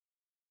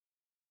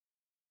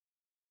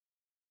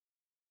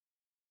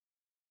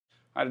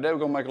All right, today we're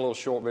going to make a little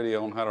short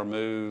video on how to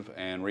remove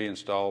and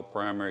reinstall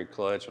primary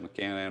clutch on the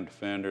Can Am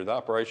Defender. The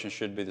operation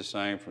should be the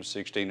same from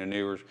 16 and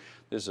newer.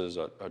 This is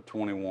a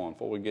 21.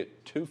 Before we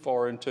get too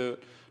far into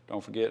it,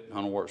 don't forget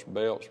Hunterworks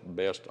belts,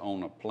 best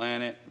on the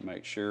planet.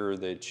 Make sure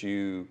that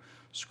you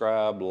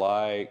subscribe,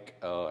 like,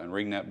 and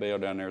ring that bell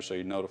down there so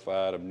you're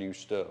notified of new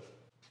stuff.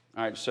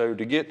 All right, so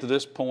to get to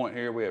this point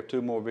here, we have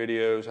 2 more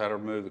videos: how to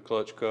remove the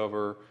clutch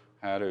cover,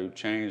 how to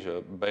change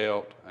a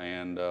belt,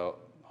 and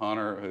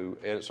Hunter, who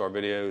edits our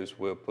videos,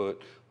 will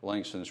put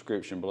links in the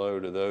description below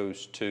to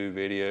those 2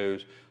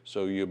 videos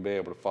so you'll be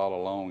able to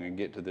follow along and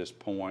get to this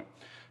point.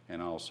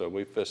 And also,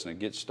 we're fixing to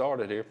get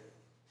started here.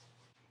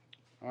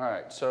 All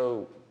right,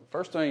 so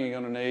first thing you're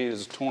going to need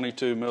is a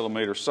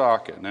 22mm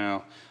socket.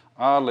 Now,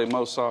 oddly,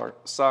 most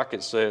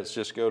socket sets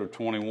just go to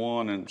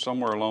 21, and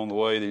somewhere along the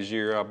way this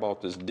year I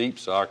bought this deep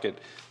socket,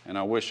 and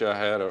I wish I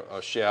had a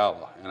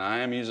shallow. And I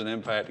am using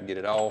impact to get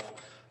it off.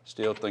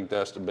 Still think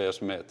that's the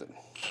best method.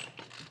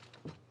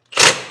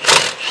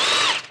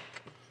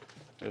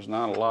 There's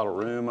not a lot of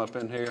room up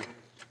in here,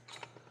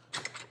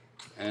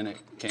 and it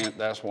can't.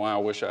 That's why I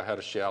wish I had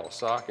a shallow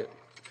socket.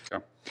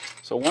 Okay.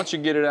 So once you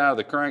get it out of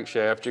the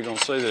crankshaft, you're going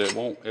to see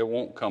that it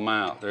won't come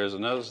out. There's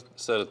another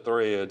set of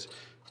threads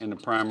in the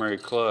primary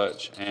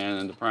clutch,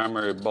 and the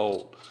primary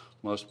bolt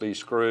must be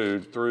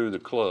screwed through the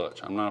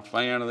clutch. I'm not a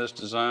fan of this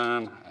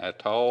design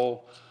at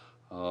all.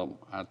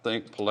 I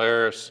think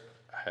Polaris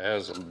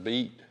has them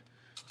beat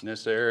in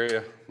this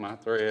area. My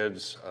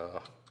threads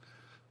are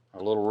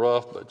a little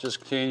rough, but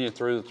just continue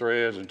through the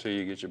threads until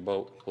you get your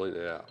bolt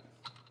completely out.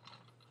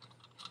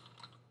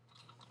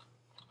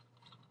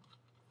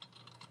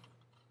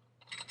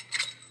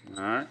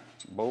 All right,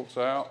 bolt's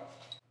out.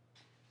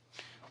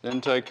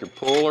 Then take your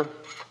puller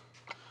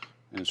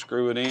and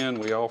screw it in.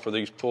 We offer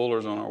these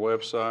pullers on our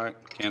website,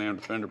 Can Am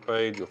Defender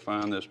page. You'll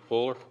find this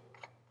puller.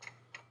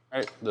 All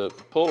right, the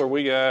puller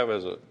we have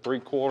is a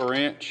 3/4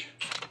 inch.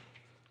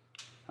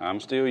 I'm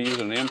still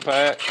using an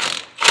impact.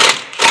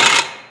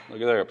 Look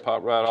at there, it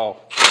popped right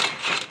off.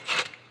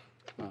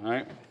 All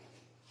right.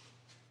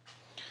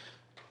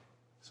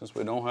 Since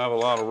we don't have a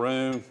lot of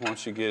room,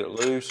 once you get it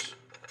loose,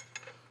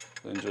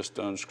 then just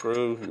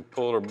unscrew your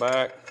puller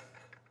back.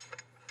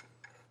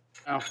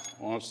 Now,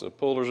 once the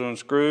puller's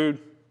unscrewed,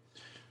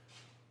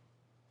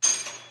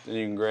 then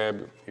you can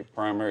grab your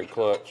primary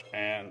clutch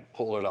and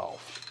pull it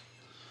off.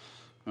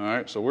 All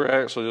right, so we're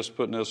actually just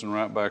putting this one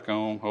right back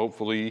on.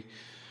 Hopefully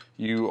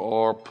you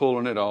are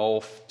pulling it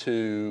off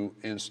to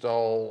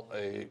install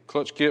a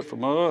clutch kit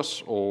from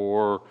us,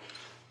 or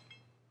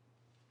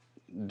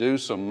do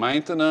some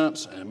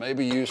maintenance and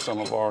maybe use some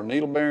of our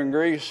needle bearing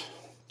grease.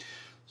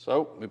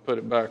 So we put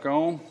it back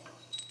on,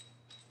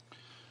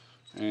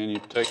 and you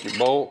take your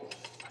bolt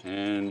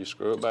and you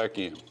screw it back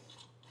in.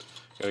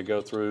 Got to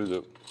go through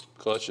the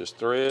clutch's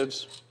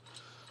threads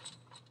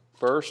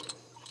first.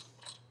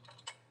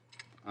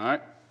 All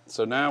right,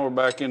 so now we're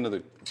back into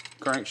the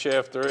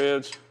crankshaft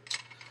threads.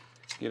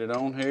 Get it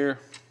on here.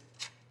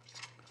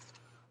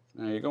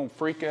 Now you're gonna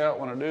freak out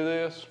when I do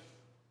this,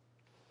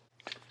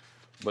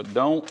 but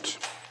don't.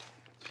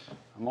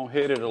 I'm gonna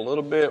hit it a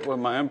little bit with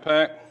my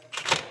impact.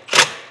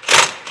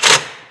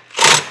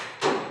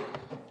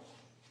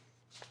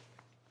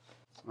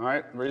 All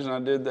right, the reason I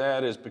did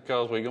that is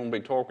because we're gonna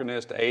be torquing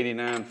this to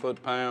 89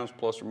 foot-pounds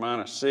plus or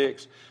minus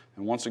 6.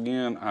 And once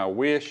again, I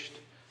wished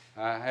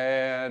I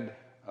had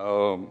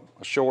a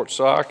short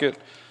socket.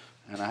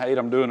 And I hate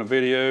I'm doing a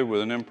video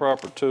with an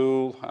improper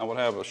tool. I would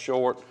have a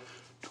short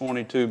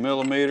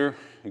 22mm.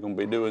 You're gonna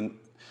be doing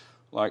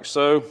like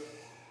so.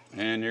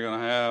 And you're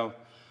gonna have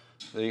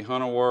the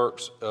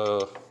Hunterworks,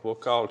 we'll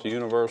call it the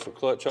universal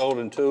clutch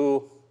holding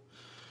tool.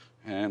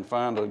 And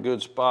find a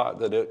good spot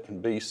that it can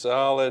be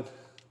solid.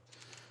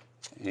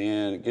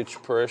 And get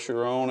your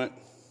pressure on it.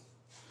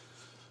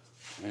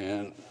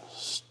 And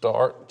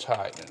start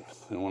tightening.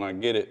 And when I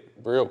get it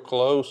real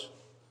close,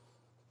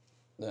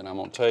 then I'm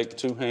gonna take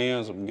 2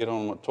 hands and get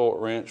on my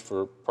torque wrench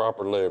for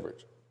proper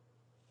leverage.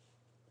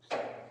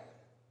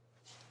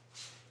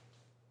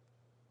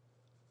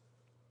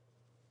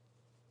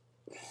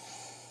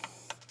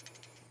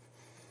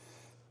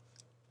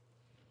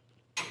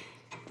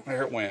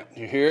 There it went,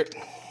 you hear it?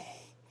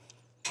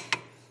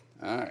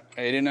 All right,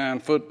 89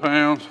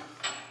 foot-pounds.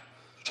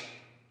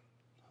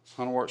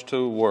 Hunterworks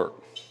tool work.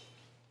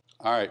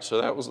 All right, so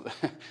that was,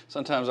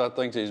 sometimes I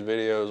think these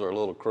videos are a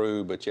little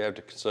crude, but you have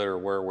to consider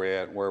where we're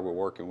at, where we're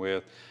working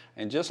with.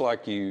 And just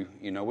like you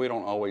know, we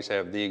don't always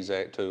have the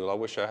exact tool. I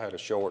wish I had a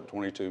short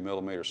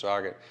 22mm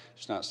socket.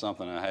 It's not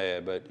something I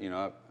had, but you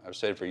know, I've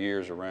said for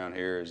years around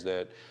here is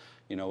that,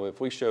 you know, if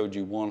we showed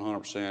you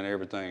 100%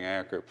 everything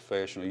accurate,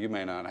 professional, you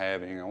may not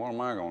have anything. What am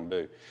I gonna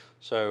do?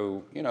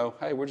 So, you know,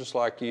 hey, we're just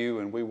like you,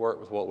 and we work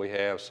with what we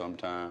have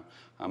sometime.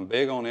 I'm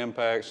big on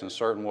impacts in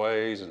certain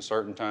ways, in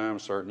certain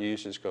times, certain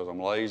uses, because I'm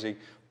lazy.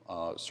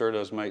 Sure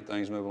does make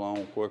things move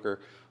along quicker,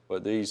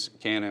 but these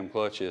Can Am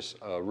clutches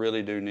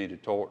really do need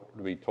to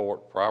be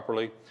torqued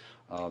properly.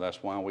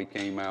 That's why we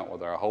came out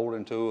with our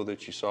holding tool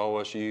that you saw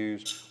us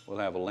use. We'll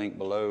have a link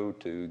below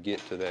to get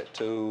to that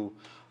tool.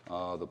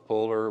 The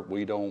puller,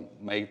 we don't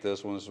make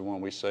this one. This is the one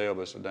we sell,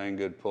 but it's a dang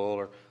good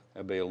puller.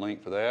 There'll be a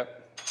link for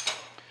that.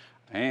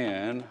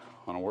 And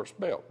Hunterworks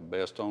belt,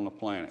 best on the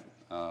planet.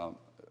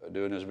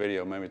 Doing this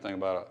video made me think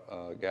about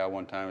a guy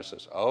one time who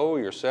says, "Oh,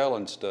 you're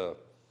selling stuff."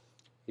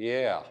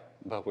 Yeah,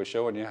 but we're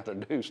showing you how to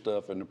do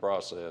stuff in the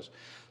process.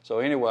 So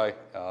anyway,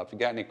 if you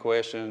got any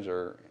questions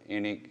or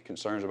any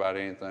concerns about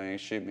anything,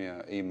 shoot me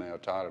an email,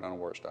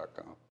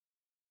 Todd@hunterworks.com.